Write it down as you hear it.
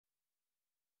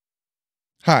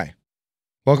Hi,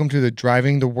 welcome to the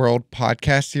Driving the World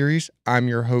podcast series. I'm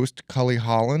your host, Cully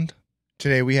Holland.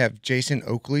 Today we have Jason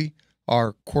Oakley,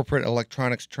 our corporate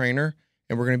electronics trainer,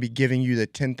 and we're going to be giving you the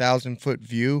 10,000-foot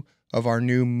view of our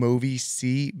new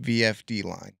Movi-C VFD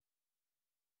line.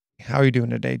 How are you doing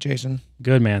today, Jason?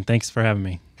 Good, man. Thanks for having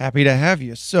me. Happy to have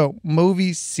you. So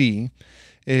Movi-C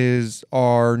is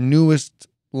our newest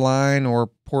line or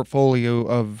portfolio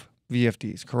of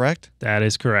VFDs, correct? That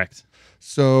is correct.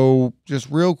 So just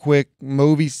real quick,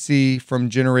 Movi-C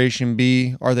from Generation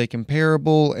B, are they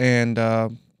comparable, and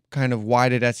kind of why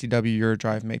did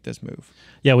SEW-EURODRIVE make this move?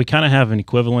 Yeah, we kind of have an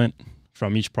equivalent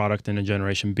from each product in the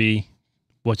Generation B,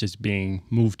 which is being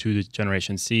moved to the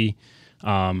Generation C.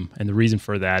 And the reason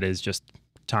for that is just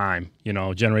time. You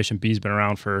know, Generation B has been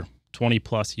around for 20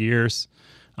 plus years.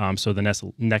 So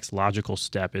the next logical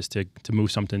step is to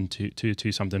move something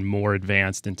to something more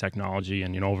advanced in technology.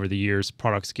 And, you know, over the years,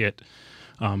 products get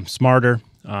smarter,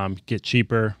 get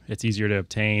cheaper. It's easier to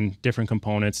obtain different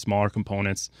components, smaller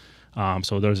components.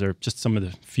 So those are just some of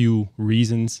the few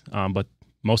reasons, but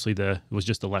mostly it was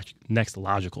just the next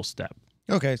logical step.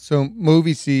 Okay, so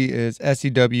Movi-C is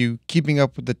SEW keeping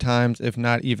up with the times, if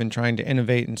not even trying to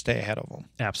innovate and stay ahead of them.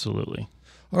 Absolutely.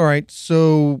 All right,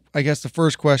 so I guess the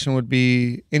first question would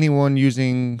be, anyone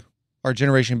using our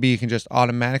Generation B can just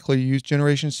automatically use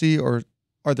Generation C, or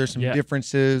are there some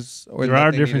differences? Or there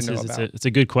are differences. It's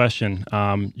a good question.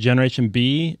 Generation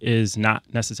B is not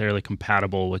necessarily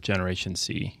compatible with Generation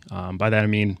C. By that I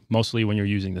mean mostly when you're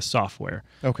using the software.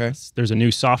 Okay. There's a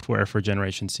new software for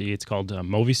Generation C. It's called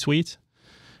Movi-Suite.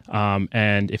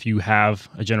 And if you have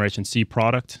a Generation C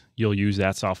product, you'll use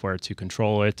that software to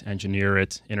control it, engineer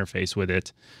it, interface with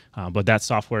it. But that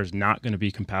software is not going to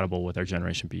be compatible with our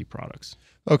Generation B products.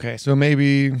 Okay, so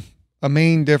maybe a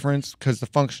main difference, because the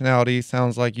functionality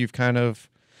sounds like you've kind of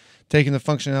taken the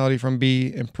functionality from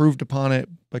B, improved upon it,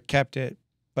 but kept it.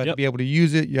 But to be able to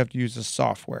use it, you have to use the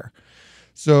software.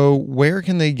 So where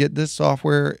can they get this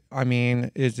software? I mean,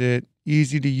 is it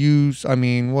easy to use? I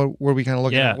mean, what are we kind of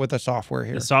looking at with the software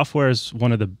here? The software is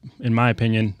one of the, in my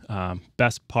opinion,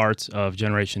 best parts of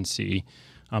Generation C.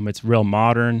 It's real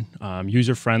modern,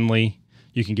 user-friendly.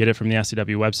 You can get it from the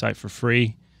SEW website for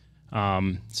free.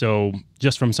 So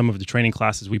just from some of the training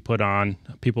classes we put on,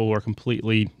 people who are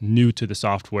completely new to the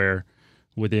software,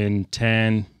 within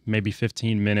 10, maybe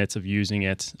 15 minutes of using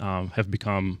it, have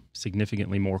become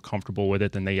significantly more comfortable with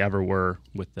it than they ever were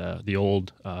with the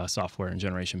old software in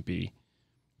Generation B.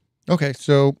 Okay,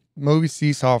 so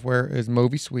Movi-C software is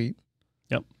Movi-Suite.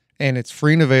 Yep. And it's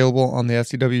free and available on the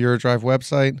SEW-EURODRIVE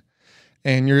website.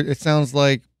 And it sounds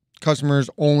like customers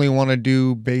only want to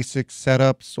do basic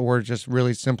setups or just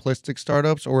really simplistic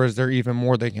startups, or is there even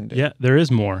more they can do? Yeah, there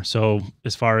is more. So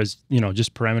as far as, you know,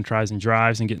 just parameterizing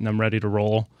drives and getting them ready to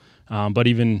roll, but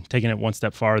even taking it one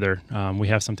step farther, we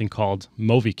have something called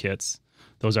Movi kits.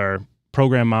 Those are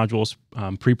program modules,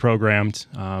 pre-programmed.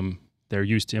 They're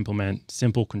used to implement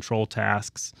simple control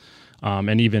tasks,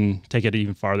 and even take it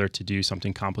even farther to do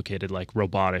something complicated like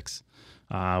robotics.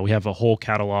 We have a whole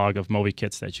catalog of Movi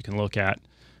kits that you can look at.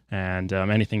 And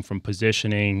anything from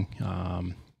positioning,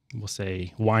 we'll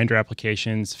say winder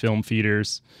applications, film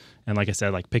feeders, and like I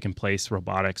said, like pick and place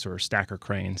robotics or stacker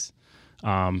cranes.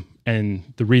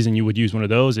 And the reason you would use one of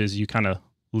those is you kind of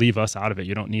leave us out of it.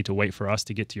 You don't need to wait for us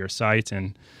to get to your site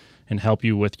and help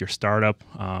you with your startup.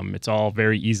 It's all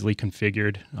very easily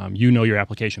configured. You know your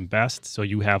application best, so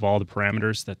you have all the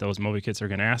parameters that those Movi kits are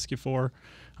going to ask you for.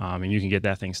 And you can get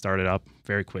that thing started up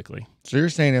very quickly. So you're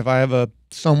saying if I have a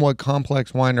somewhat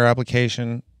complex winder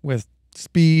application with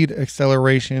speed,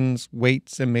 accelerations,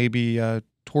 weights, and maybe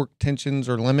torque tensions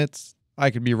or limits, I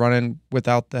could be running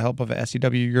without the help of a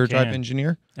SEW-EURODRIVE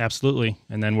engineer? Absolutely.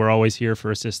 And then we're always here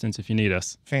for assistance if you need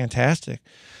us. Fantastic.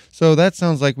 So that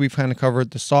sounds like we've kind of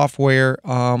covered the software.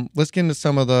 Let's get into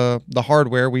some of the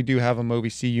hardware. We do have a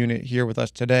Movi-C unit here with us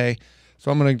today. So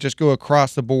I'm going to just go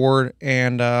across the board.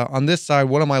 And on this side,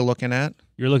 what am I looking at?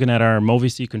 You're looking at our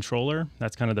Movi-C controller.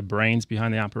 That's kind of the brains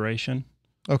behind the operation.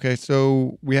 Okay,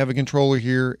 so we have a controller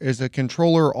here. Is a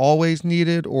controller always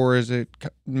needed, or is it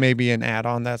maybe an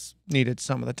add-on that's needed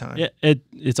some of the time? Yeah,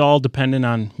 it's all dependent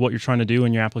on what you're trying to do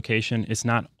in your application. It's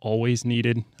not always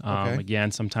needed.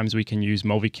 Again, sometimes we can use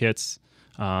Movi kits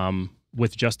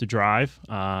with just a drive.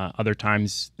 Other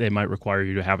times they might require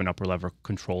you to have an upper level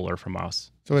controller from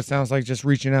us. So it sounds like just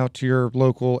reaching out to your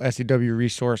local SEW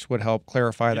resource would help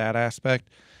clarify that aspect.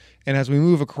 And as we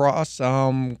move across,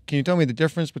 can you tell me the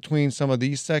difference between some of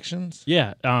these sections?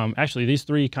 Yeah, actually these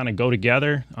three kind of go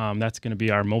together. That's going to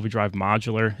be our Movi-Drive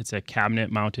modular. It's a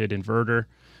cabinet-mounted inverter.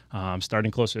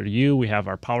 Starting closer to you, we have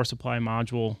our power supply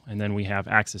module, and then we have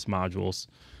access modules.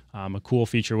 A cool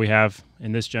feature we have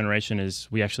in this generation is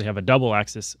we actually have a double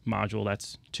axis module.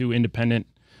 That's two independent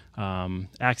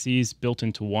axes built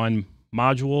into one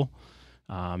module.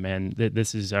 And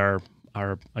this is our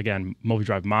again,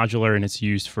 Movi-Drive modular, and it's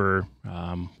used for,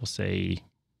 we'll say,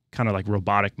 kind of like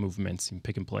robotic movements and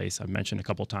pick and place. I've mentioned a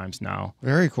couple times now.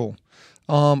 Very cool.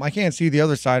 I can't see the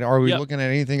other side. Are we looking at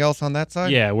anything else on that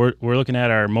side? Yeah, we're looking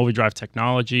at our Movi-Drive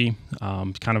technology,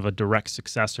 kind of a direct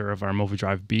successor of our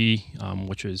Movi-Drive B,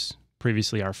 which was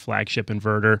previously our flagship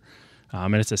inverter.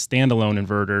 And it's a standalone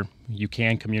inverter. You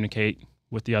can communicate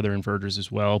with the other inverters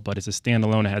as well, but it's a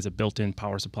standalone. It has a built-in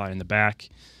power supply in the back,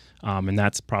 and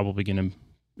that's probably going to,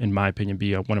 in my opinion,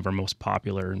 be one of our most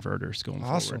popular inverters going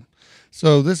forward.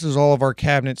 So this is all of our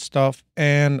cabinet stuff,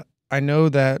 and I know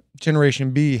that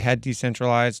Generation B had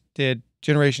decentralized. Did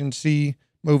Generation C,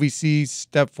 Movi-C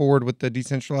step forward with the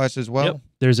decentralized as well? Yep.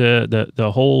 There's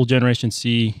the whole Generation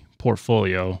C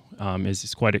portfolio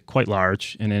is quite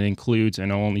large, and it includes,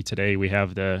 and only today we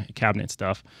have the cabinet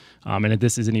stuff, and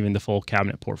this isn't even the full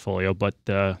cabinet portfolio, but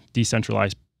the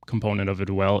decentralized component of it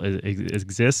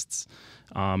exists.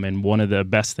 And one of the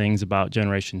best things about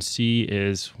Generation C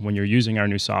is when you're using our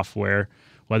new software,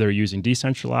 whether you're using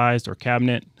decentralized or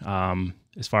cabinet,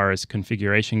 as far as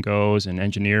configuration goes and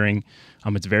engineering,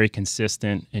 it's very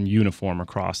consistent and uniform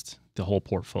across the whole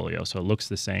portfolio. So it looks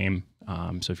the same.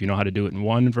 So if you know how to do it in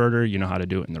one inverter, you know how to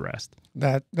do it in the rest.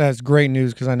 That's great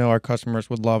news, because I know our customers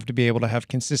would love to be able to have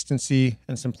consistency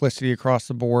and simplicity across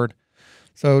the board.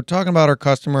 So talking about our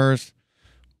customers,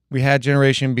 we had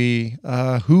Generation B.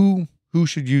 Who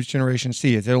should use Generation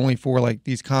C? Is it only for like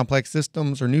these complex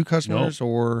systems or new customers? Nope.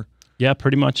 Or yeah,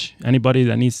 pretty much anybody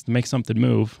that needs to make something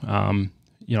move.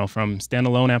 You know, from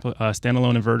standalone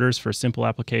inverters for simple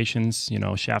applications, you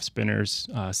know, shaft spinners,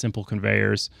 simple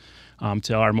conveyors,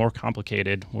 to our more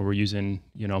complicated, where we're using,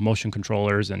 you know, motion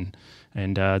controllers and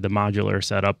the modular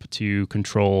setup to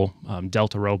control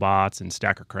delta robots and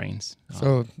stacker cranes.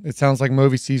 So it sounds like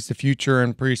Movi-C is the future,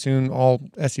 and pretty soon all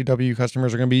SEW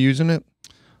customers are going to be using it.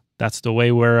 That's the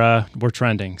way we're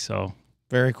trending. So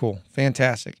very cool,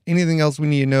 fantastic. Anything else we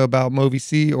need to know about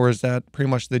Movi-C, or is that pretty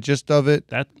much the gist of it?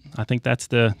 I think that's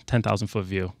the 10,000-foot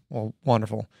view. Well,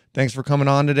 wonderful. Thanks for coming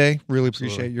on today. Really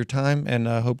appreciate your time, and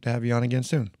hope to have you on again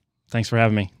soon. Thanks for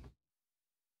having me.